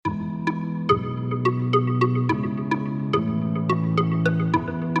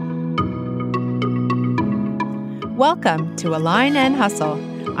Welcome to Align and Hustle.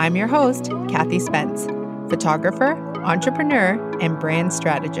 I'm your host, Kathy Spence, photographer, entrepreneur, and brand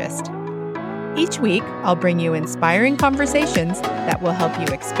strategist. Each week, I'll bring you inspiring conversations that will help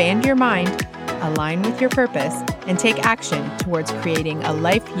you expand your mind, align with your purpose, and take action towards creating a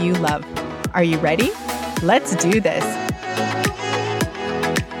life you love. Are you ready? Let's do this.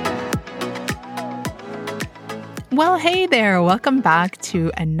 Well, hey there. Welcome back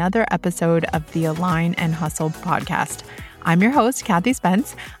to another episode of the Align and Hustle podcast. I'm your host, Kathy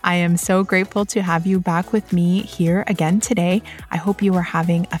Spence. I am so grateful to have you back with me here again today. I hope you are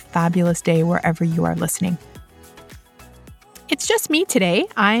having a fabulous day wherever you are listening. It's just me today.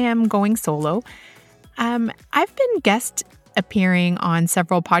 I am going solo. I've been guest appearing on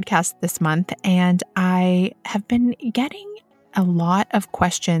several podcasts this month, and I have been getting a lot of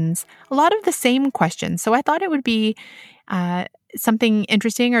questions, a lot of the same questions. So I thought it would be something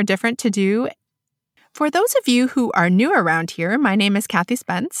interesting or different to do. For those of you who are new around here, my name is Kathy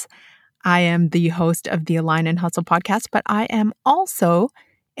Spence. I am the host of the Align and Hustle podcast, but I am also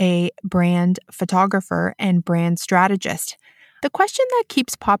a brand photographer and brand strategist. The question that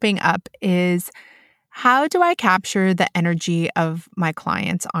keeps popping up is, how do I capture the energy of my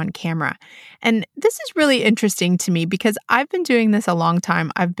clients on camera? And this is really interesting to me because I've been doing this a long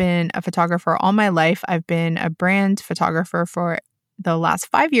time. I've been a photographer all my life. I've been a brand photographer for the last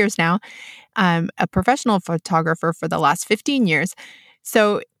 5 years now. I'm a professional photographer for the last 15 years.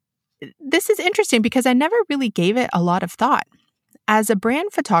 So this is interesting because I never really gave it a lot of thought. As a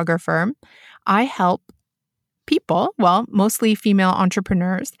brand photographer, I help people, well, mostly female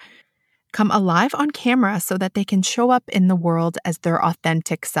entrepreneurs, come alive on camera so that they can show up in the world as their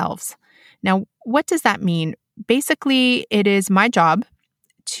authentic selves. Now, what does that mean? Basically, it is my job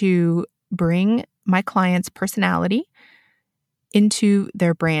to bring my clients' personality into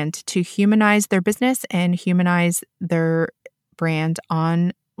their brand, to humanize their business and humanize their brand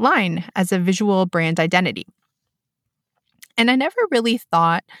online as a visual brand identity. And I never really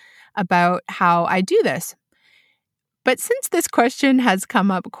thought about how I do this. But since this question has come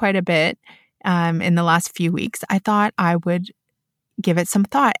up quite a bit in the last few weeks, I thought I would give it some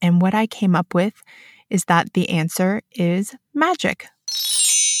thought. And what I came up with is that the answer is magic.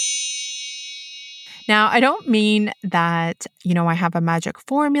 Now, I don't mean that, I have a magic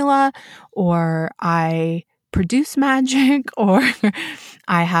formula or I produce magic or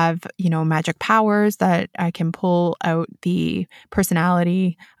I have, magic powers that I can pull out the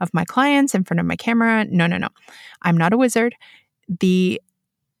personality of my clients in front of my camera. No. I'm not a wizard. The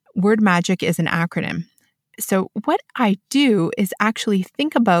word magic is an acronym. So what I do is actually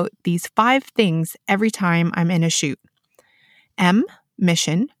think about these 5 things every time I'm in a shoot. M,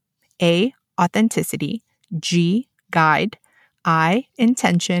 mission. A, authenticity. G, guide. I,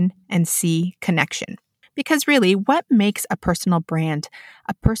 intention. And C, connection. Because really, what makes a personal brand?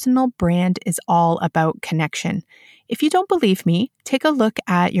 A personal brand is all about connection. If you don't believe me, take a look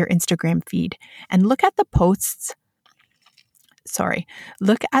at your Instagram feed and look at the posts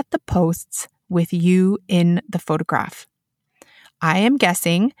with you in the photograph. I am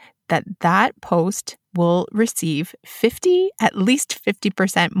guessing that post will receive at least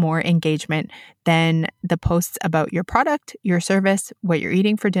 50% more engagement than the posts about your product, your service, what you're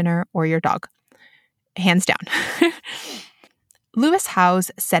eating for dinner, or your dog. Hands down. Lewis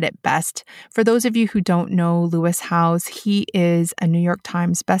Howes said it best. For those of you who don't know Lewis Howes, he is a New York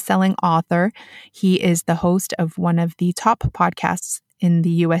Times bestselling author. He is the host of one of the top podcasts in the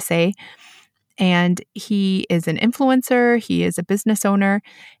USA. And he is an influencer, he is a business owner,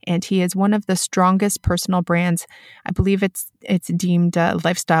 and he is one of the strongest personal brands. I believe it's deemed a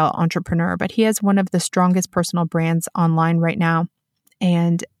lifestyle entrepreneur, but he has one of the strongest personal brands online right now.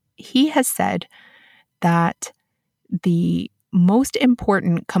 And he has said that the most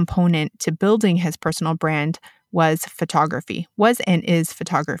important component to building his personal brand was and is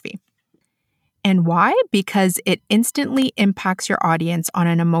photography. And why? Because it instantly impacts your audience on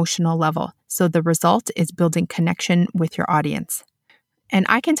an emotional level. So the result is building connection with your audience. And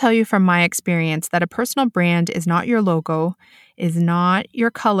I can tell you from my experience that a personal brand is not your logo, is not your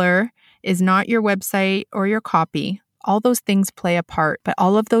color, is not your website or your copy. All those things play a part, but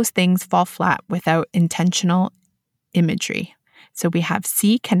all of those things fall flat without intentional imagery. So we have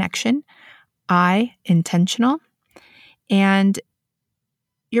C, connection, I, intentional, and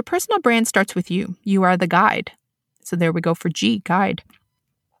your personal brand starts with you. You are the guide. So there we go for G, guide.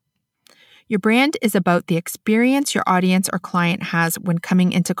 Your brand is about the experience your audience or client has when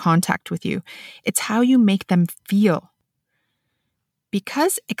coming into contact with you. It's how you make them feel.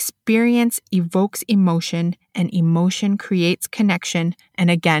 Because experience evokes emotion and emotion creates connection. And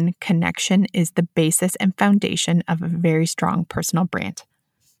again, connection is the basis and foundation of a very strong personal brand.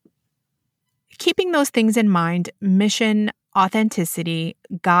 Keeping those things in mind, mission, authenticity,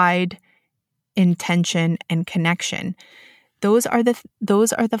 guide, intention, and connection. Those are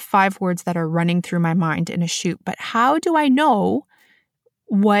the 5 words that are running through my mind in a shoot. But how do I know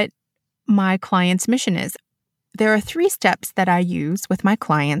what my client's mission is? There are 3 steps that I use with my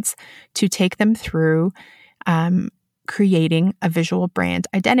clients to take them through creating a visual brand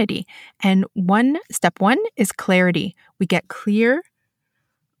identity. And step 1 is clarity. We get clear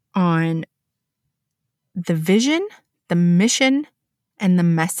on the vision, the mission, and the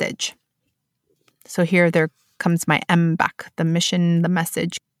message. So here there comes my M back, the mission, the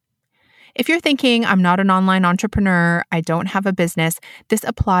message. If you're thinking, I'm not an online entrepreneur, I don't have a business, this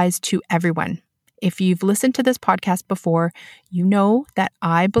applies to everyone. If you've listened to this podcast before, you know that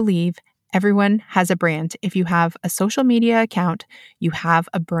I believe everyone has a brand. If you have a social media account, you have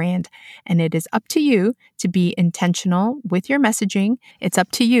a brand, and it is up to you to be intentional with your messaging. It's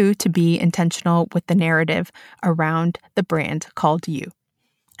up to you to be intentional with the narrative around the brand called you.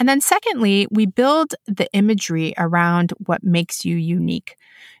 And then secondly, we build the imagery around what makes you unique.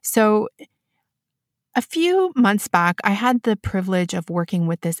 So a few months back, I had the privilege of working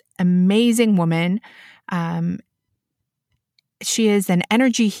with this amazing woman. She is an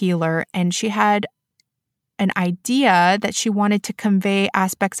energy healer, and she had an idea that she wanted to convey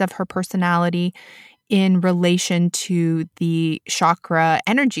aspects of her personality in relation to the chakra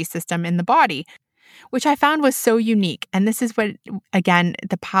energy system in the body, which I found was so unique. And this is what, again,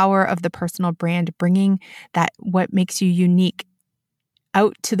 the power of the personal brand, bringing that what makes you unique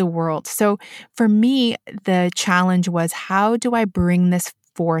out to the world. So for me, the challenge was, how do I bring this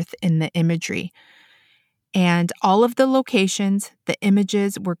forth in the imagery? And all of the locations, the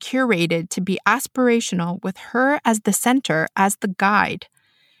images were curated to be aspirational with her as the center, as the guide.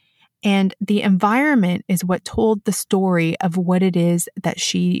 And the environment is what told the story of what it is that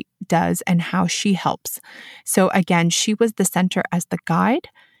she does and how she helps. So again, she was the center as the guide.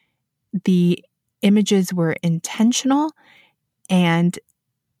 The images were intentional, and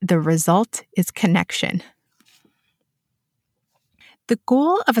the result is connection. The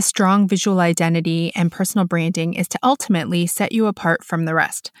goal of a strong visual identity and personal branding is to ultimately set you apart from the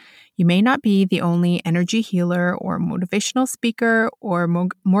rest. You may not be the only energy healer or motivational speaker or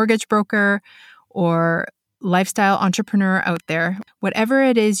mortgage broker or lifestyle entrepreneur out there. Whatever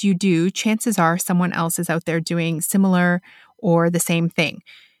it is you do, chances are someone else is out there doing similar or the same thing.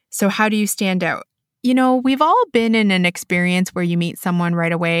 So how do you stand out? You know, we've all been in an experience where you meet someone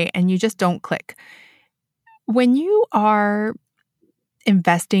right away and you just don't click. When you are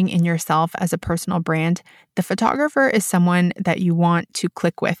investing in yourself as a personal brand, the photographer is someone that you want to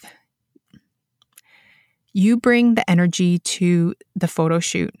click with. You bring the energy to the photo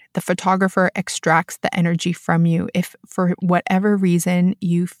shoot. The photographer extracts the energy from you. If for whatever reason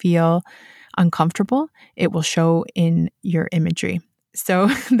you feel uncomfortable, it will show in your imagery. So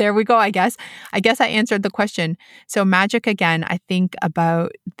there we go, I guess. I answered the question. So magic, again, I think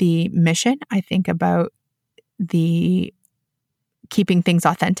about the mission. I think about the keeping things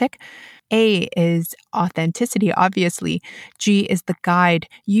authentic. A is authenticity, obviously. G is the guide.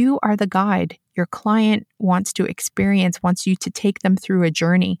 You are the guide. Your client wants to experience, wants you to take them through a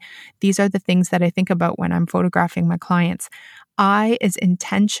journey. These are the things that I think about when I'm photographing my clients. I is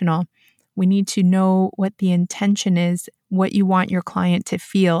intentional. We need to know what the intention is, what you want your client to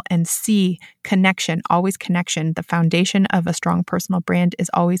feel, and see connection, always connection. The foundation of a strong personal brand is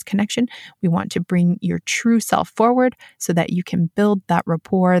always connection. We want to bring your true self forward so that you can build that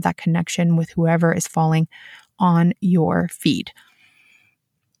rapport, that connection with whoever is falling on your feed.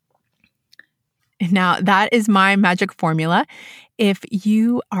 Now, that is my magic formula. If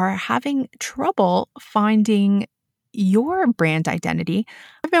you are having trouble finding your brand identity,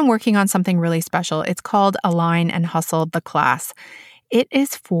 I've been working on something really special. It's called Align and Hustle, the class. It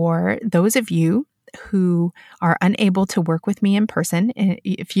is for those of you who are unable to work with me in person.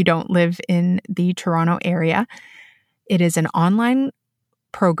 If you don't live in the Toronto area, it is an online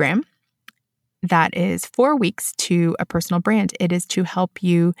program that is 4 weeks to a personal brand. It is to help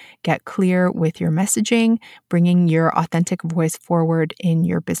you get clear with your messaging, bringing your authentic voice forward in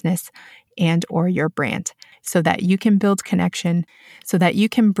your business and or your brand, so that you can build connection, so that you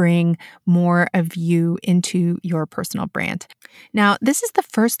can bring more of you into your personal brand. Now, this is the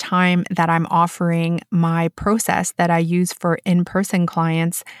first time that I'm offering my process that I use for in-person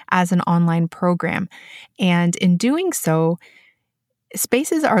clients as an online program. And in doing so,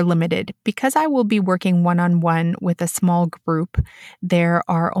 Spaces are limited. Because I will be working one-on-one with a small group, there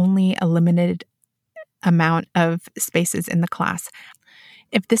are only a limited amount of spaces in the class.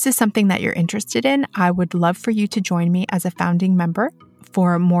 If this is something that you're interested in, I would love for you to join me as a founding member.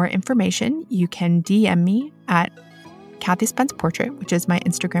 For more information, you can DM me at Kathy Spence Portrait, which is my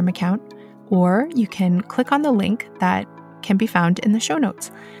Instagram account, or you can click on the link that can be found in the show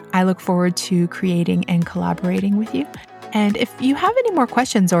notes. I look forward to creating and collaborating with you. And if you have any more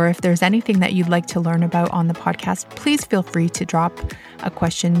questions or if there's anything that you'd like to learn about on the podcast, please feel free to drop a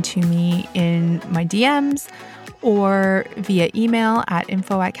question to me in my DMs or via email at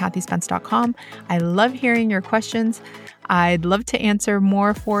info@kathyspence.com. I love hearing your questions. I'd love to answer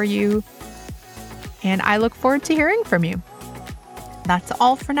more for you. And I look forward to hearing from you. That's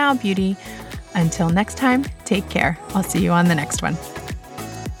all for now, beauty. Until next time, take care. I'll see you on the next one.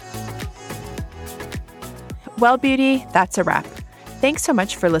 Well, beauty, that's a wrap. Thanks so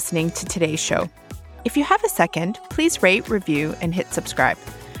much for listening to today's show. If you have a second, please rate, review, and hit subscribe.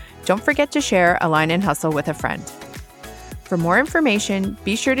 Don't forget to share Align and Hustle with a friend. For more information,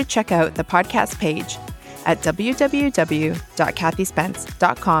 be sure to check out the podcast page at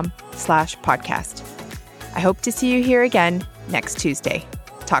www.kathyspence.com/podcast. I hope to see you here again next Tuesday.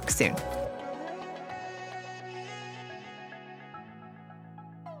 Talk soon.